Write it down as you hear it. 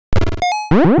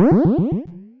Welcome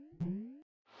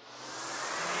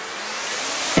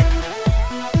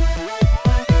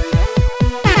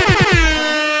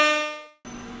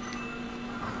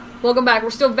back.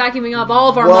 We're still vacuuming up all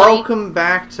of our money. Welcome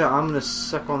back to I'm gonna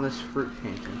suck on this fruit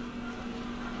painting.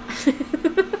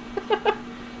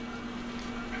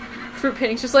 Fruit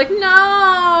painting's just like,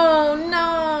 no.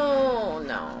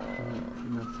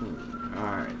 Nothing.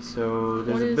 Alright, so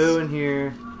there's a boo in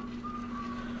here.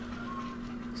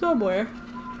 Somewhere.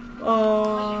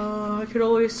 I could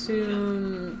always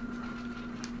assume...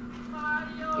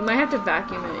 You might have to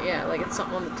vacuum it. Yeah, like it's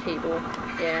something on the table.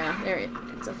 Yeah, there it is.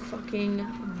 It's a fucking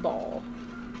ball.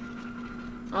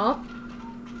 Oh.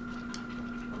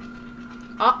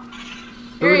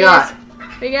 Who we got?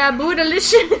 We got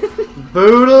Boodalicious.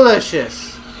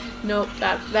 Boodalicious. Nope,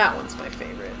 that one's my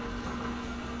favorite.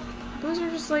 Those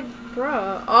are just like,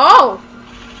 bruh. Oh!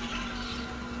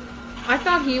 I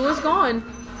thought he was gone.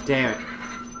 Damn it.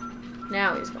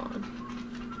 Now he's gone.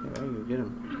 Yeah, you get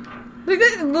him. Look,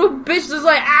 that little bitch is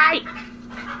like, aye!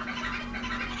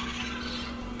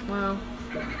 Wow.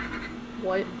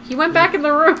 What? He went back in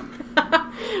the room.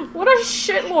 What a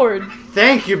shitlord.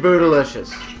 Thank you,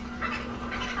 Boodalicious.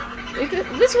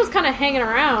 This was kind of hanging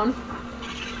around.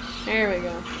 There we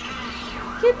go.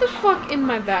 Get the fuck in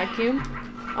my vacuum.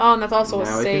 Oh, and that's also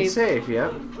now a save. We can save,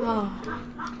 yep. Oh.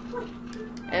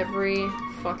 Every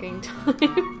fucking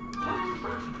time.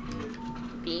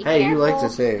 Be hey, careful. you like to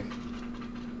save.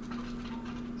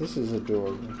 This is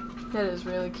adorable. That is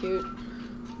really cute.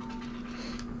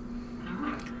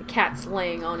 The cat's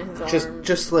laying on his arm.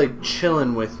 Just like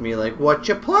chilling with me, like, what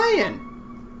you playing?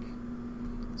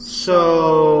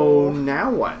 So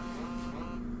now what?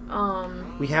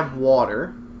 We have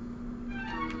water.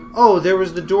 Oh, there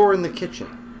was the door in the kitchen.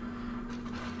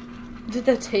 Did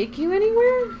that take you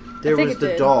anywhere? There was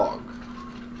the dog.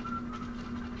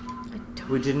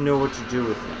 We didn't know what to do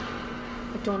with it.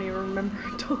 I don't even remember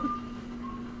a dog.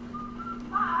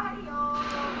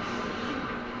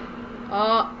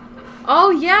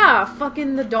 Oh yeah,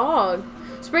 fucking the dog.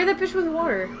 Spray that bitch with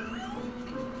water.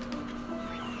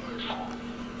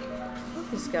 Fuck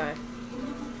this guy.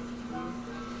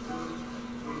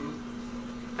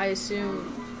 I assume.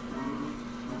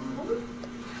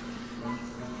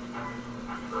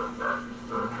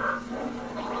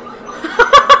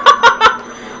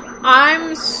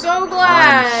 I'm so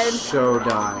glad. I'm so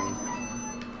dying.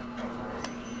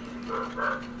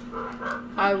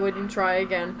 I wouldn't try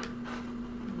again.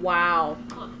 Wow.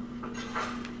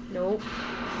 Nope.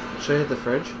 Should I hit the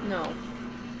fridge? No.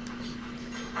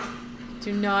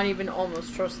 Do not even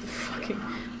almost trust the fucking...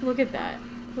 Look at that.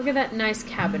 Look at that nice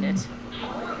cabinet.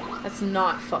 That's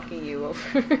not fucking you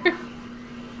over.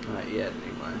 Not yet,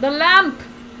 anyway. The lamp!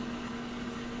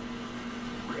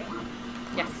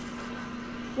 Yes.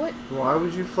 What? Why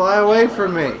would you fly away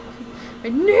from me? I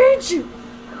need you!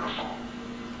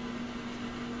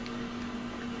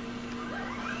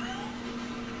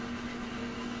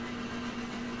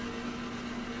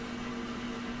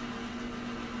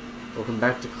 Welcome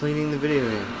back to cleaning the video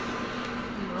game.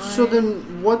 So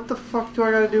then, what the fuck do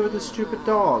I gotta do with this stupid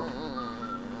dog?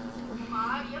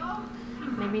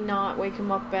 Maybe not wake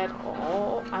him up at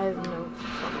all. I have no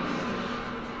fucking idea.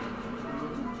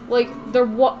 Like,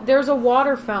 there's a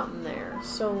water fountain there,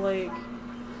 so like...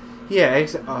 Yeah,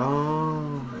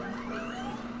 oh...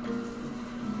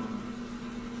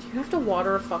 Do you have to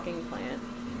water a fucking plant?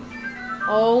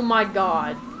 Oh my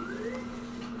god.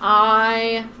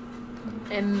 I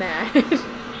am mad.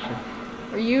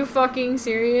 Are you fucking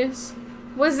serious?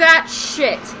 Was that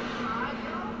shit?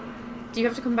 Do you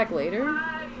have to come back later?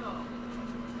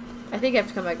 I think you have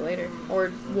to come back later.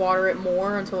 Or water it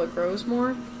more until it grows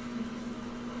more.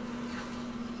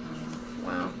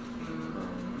 Wow.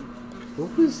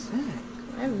 What was that?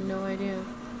 I have no idea.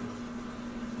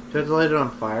 Do I have to light it on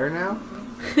fire now?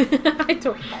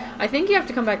 I think you have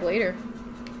to come back later.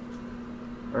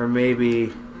 Or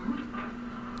maybe...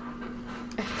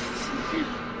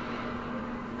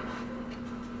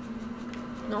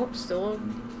 Nope, still a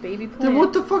baby plant. Then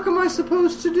what the fuck am I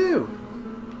supposed to do?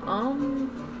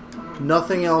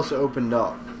 Nothing else opened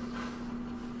up.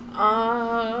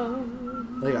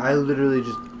 Like, I literally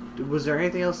just... Was there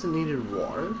anything else that needed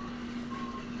water?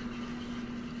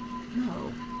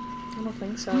 No. I don't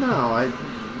think so. No,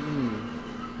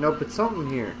 Nope, it's something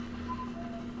here.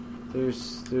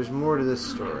 There's more to this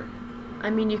story. I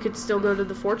mean, you could still go to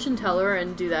the fortune teller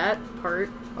and do that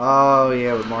part. Oh,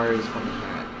 yeah, with Mario's fucking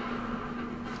hat.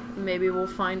 Maybe we'll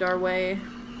find our way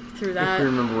through that. If you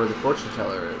remember where the fortune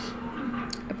teller is.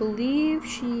 I believe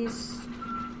she's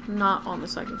not on the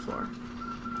second floor.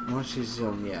 Once she's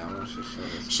once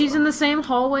she's She's in the same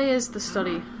hallway as the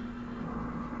study.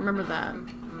 Remember that.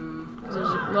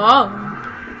 Oh!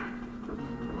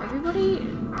 Everybody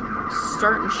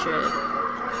starting shit.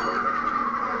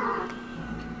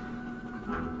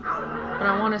 But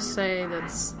I want to say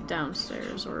that's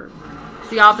downstairs, or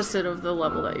the opposite of the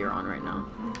level that you're on right now.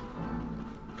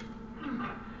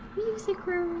 Music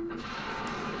room.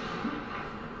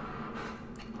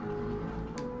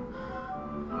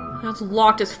 That's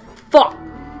locked as fuck!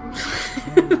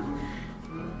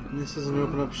 This doesn't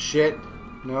open up shit.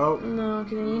 Nope. No,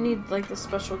 okay, you need, like, the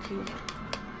special key.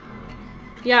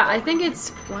 Yeah, I think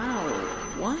it's... Wow.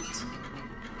 What?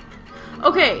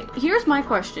 Okay, here's my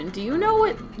question. Do you know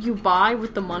what you buy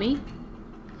with the money?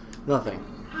 Nothing.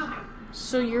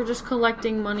 So you're just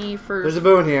collecting money for... There's a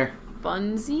boo in here.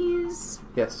 Funsies?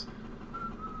 Yes.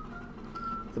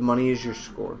 The money is your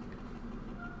score.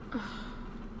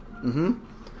 Mm-hmm.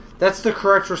 That's the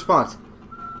correct response.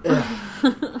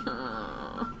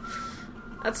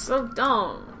 That's so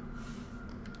dumb.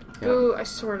 Yeah. Boo, I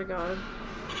swear to God.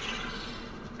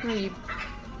 Oh, you...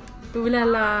 Boo la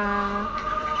la.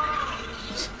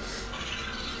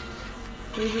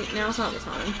 Maybe now's not the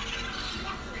time.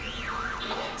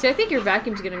 See, I think your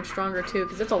vacuum's getting stronger too,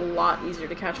 because it's a lot easier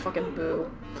to catch fucking Boo.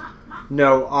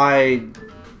 No,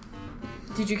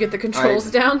 Did you get the controls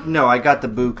down? No, I got the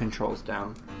Boo controls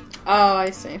down. Oh, I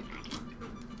see.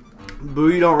 Boo,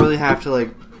 you don't really have to,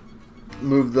 like,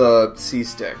 move the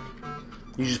C-stick.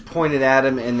 You just point it at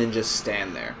him and then just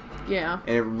stand there. Yeah.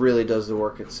 And it really does the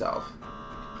work itself.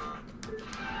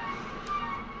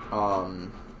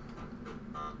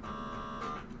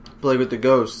 But like with the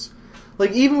ghosts,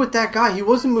 like even with that guy, he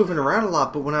wasn't moving around a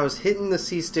lot, but when I was hitting the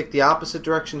C-stick the opposite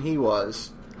direction he was,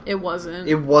 it wasn't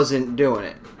doing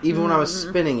it. Even when I was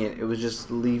spinning it, it was just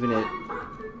leaving it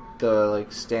the,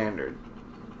 like, standard.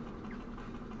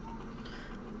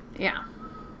 Yeah.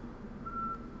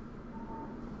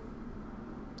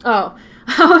 Oh,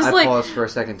 I paused for a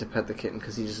second to pet the kitten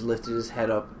because he just lifted his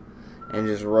head up and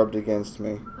just rubbed against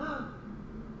me.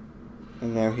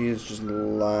 And now he is just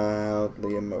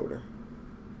loudly a motor.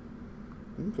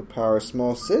 You could power a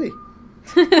small city.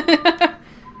 I'm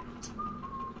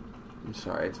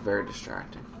sorry, it's very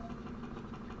distracting.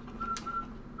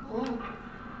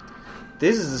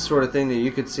 This is the sort of thing that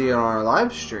you could see on our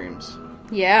live streams.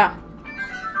 Yeah.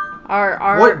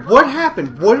 Our What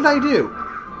happened? What did I do?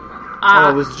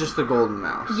 It was just the golden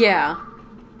mouse. Yeah.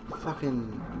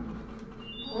 Fucking...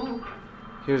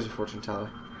 Here's a fortune teller.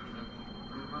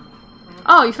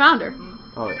 Oh, you found her.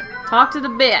 Oh, yeah. Talk to the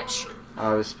bitch.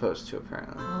 I was supposed to,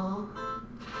 apparently.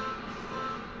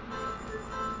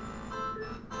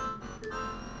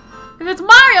 If it's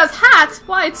Mario's hat,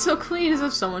 why it's so clean as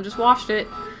if someone just washed it.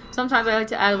 Sometimes I like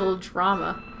to add a little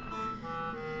drama.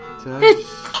 Did I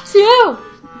It's you!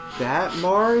 That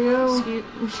Mario?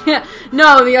 Yeah.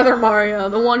 No, the other Mario.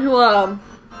 The one who,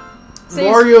 saves...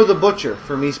 Mario the Butcher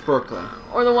from East Brooklyn.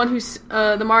 Or the one who's,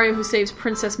 the Mario who saves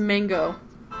Princess Mango.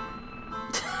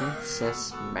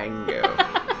 Princess Mango.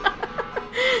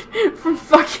 From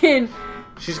fucking...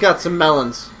 She's got some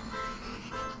melons.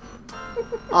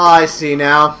 I see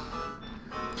now.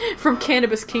 From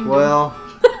Cannabis Kingdom. Well...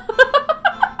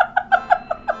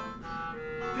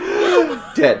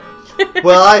 Dead.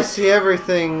 Well, I see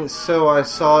everything, so I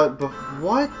saw it, but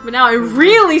what? But now I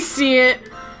really see it.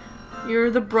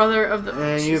 You're the brother of the...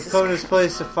 And you've come to this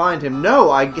place to find him. No,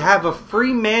 I have a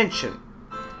free mansion.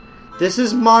 This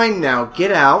is mine now.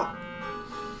 Get out.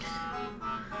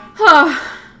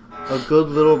 A good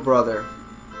little brother.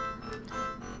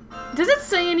 Does it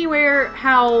say anywhere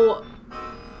how,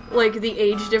 like, the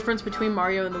age difference between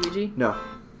Mario and Luigi? No.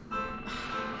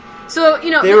 So, you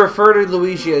know... They refer to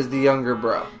Luigi as the younger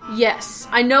bro. Yes.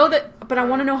 I know that, but I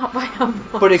want to know by how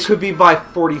much. But it could be by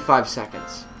 45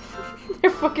 seconds. They're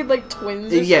fucking, like,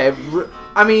 twins. Yeah,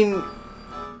 I mean...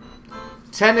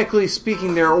 Technically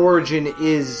speaking, their origin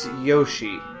is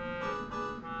Yoshi.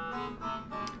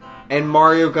 And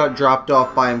Mario got dropped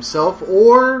off by himself,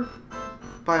 or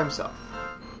by himself.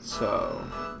 So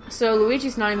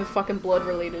Luigi's not even fucking blood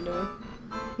related to him.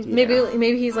 Yeah.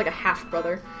 Maybe he's like a half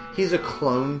brother. He's a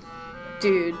clone.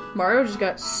 Dude, Mario just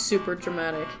got super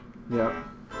dramatic. Yep.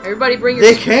 Everybody bring your...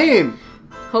 They came!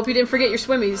 Hope you didn't forget your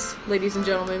swimmies, ladies and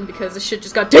gentlemen, because this shit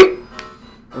just got deep!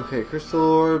 Okay, Crystal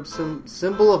Orb,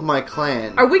 symbol of my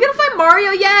clan. Are we gonna find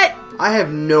Mario yet? I have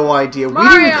no idea.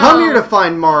 Mario! We didn't come here to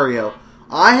find Mario.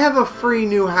 I have a free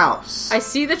new house. I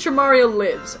see that your Mario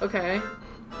lives, okay?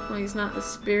 Well, he's not in the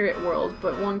spirit world,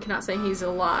 but one cannot say he's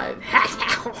alive.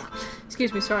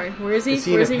 Excuse me, sorry. Where is he? Is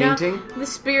he Where in is a he painting? now? The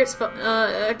spirit's...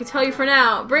 I can tell you for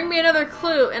now. Bring me another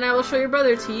clue, and I will show your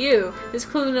brother to you. This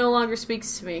clue no longer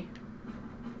speaks to me.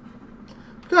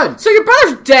 Good. So your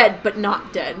brother's dead, but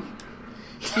not dead.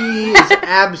 He is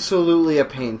absolutely a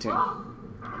painting.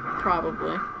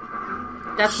 Probably.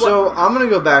 That's so, I'm gonna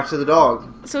go back to the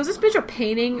dog. So is this bitch a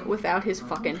painting without his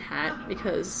fucking hat?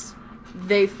 Because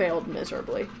they failed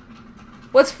miserably.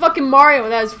 What's fucking Mario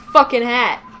without his fucking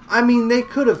hat? I mean, they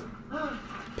could have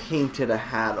painted a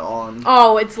hat on.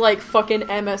 Oh, it's like fucking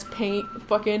MS Paint,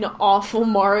 fucking awful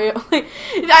Mario.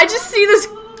 I just see this...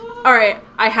 Alright,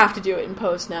 I have to do it in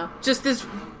post now. Just this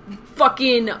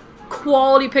fucking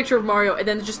quality picture of Mario, and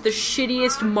then just the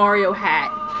shittiest Mario hat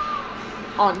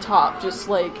on top. Just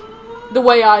like, the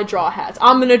way I draw hats.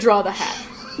 I'm gonna draw the hat.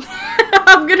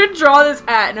 I'm gonna draw this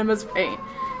hat in MS Paint.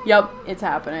 Yup, it's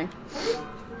happening.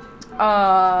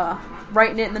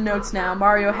 Writing it in the notes now.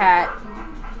 Mario hat.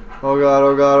 Oh god,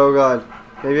 oh god, oh god.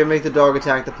 Maybe I make the dog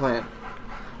attack the plant.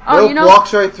 Oh, nope, you know...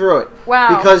 walks right through it.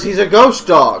 Wow. Because he's a ghost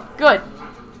dog. Good.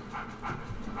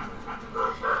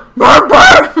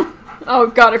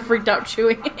 Oh god, I freaked out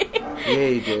Chewie. Yeah,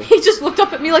 you did. He just looked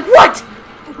up at me like, what?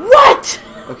 What?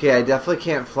 Okay, I definitely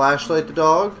can't flashlight the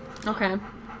dog. Okay.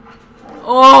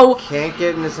 Oh! Can't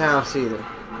get in his house either.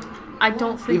 I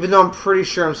don't think... Even though I'm pretty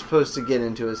sure I'm supposed to get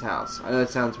into his house. I know it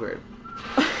sounds weird.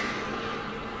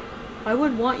 I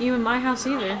wouldn't want you in my house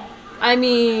either. I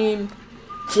mean...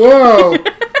 Whoa!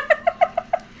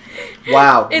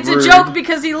 Wow. It's rude. a joke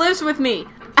because he lives with me.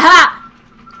 Aha!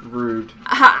 Rude.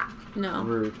 Aha! No.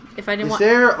 Rude. If I didn't Is want...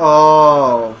 there...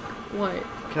 Oh. What?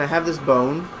 Can I have this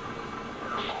bone?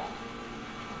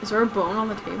 Is there a bone on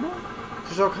the table?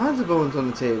 There's all kinds of bones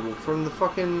on the table from the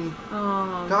fucking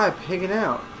guy pigging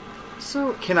out.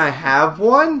 So... Can I have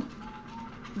one?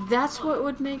 That's what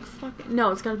would make fucking...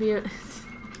 No, it's gotta be a...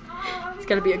 It's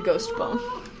gotta be a ghost bone.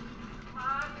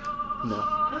 No.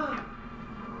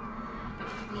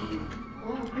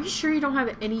 Are you sure you don't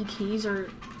have any keys or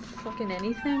fucking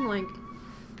anything? Like...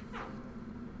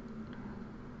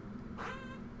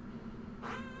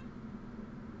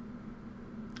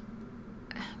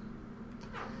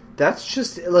 That's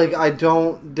just, like, I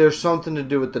don't... There's something to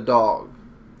do with the dog.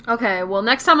 Okay, well,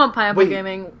 next time on Pineapple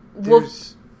Gaming, we'll...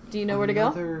 Do you know where to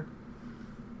go?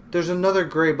 There's another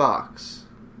gray box.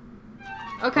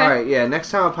 Okay. Alright, yeah, next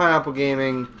time on Pineapple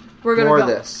Gaming, we're gonna more go. of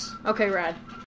this. Okay, rad.